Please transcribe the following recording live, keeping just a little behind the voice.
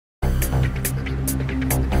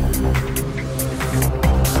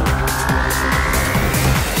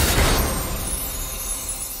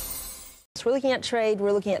So we're looking at trade,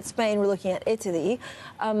 we're looking at Spain, we're looking at Italy.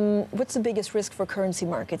 What's the biggest risk for currency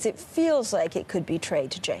markets? It feels like it could be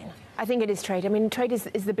trade, Jane. I think it is trade. I mean, trade is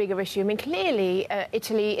the bigger issue. I mean, clearly,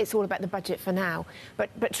 Italy, it's all about the budget for now.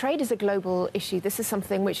 But trade is a global issue. This is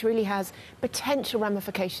something which really has potential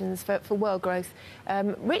ramifications for world growth,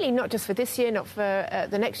 really not just for this year, not for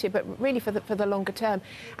the next year, but really for the longer term.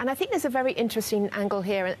 And I think there's a very interesting angle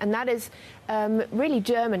here, and that is really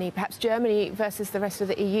Germany, perhaps Germany versus the rest of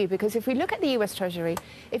the EU. Because if we look at the US Treasury,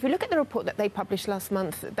 if we look at the report that they published last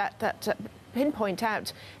month, that pinpoint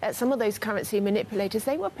out some of those currency manipulators,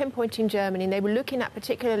 they were pinpointing Germany, and they were looking at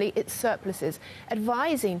particularly its surpluses,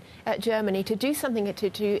 advising Germany to do something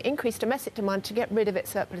to increase domestic demand to get rid of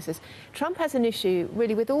its surpluses. Trump has an issue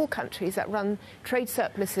really with all countries that run trade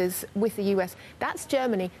surpluses with the US. That's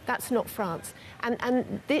Germany, that's not France.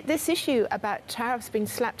 And this issue about tariffs being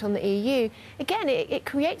slapped on the EU, again, it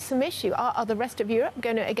creates some issue. Are the rest of Europe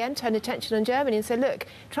going to again turn attention on Germany and say, look,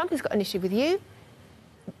 Trump has got an issue with you,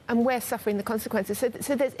 and we're suffering the consequences. So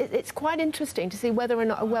it's quite interesting to see whether or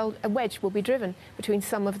not a wedge will be driven between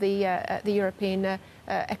some of the European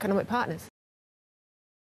economic partners.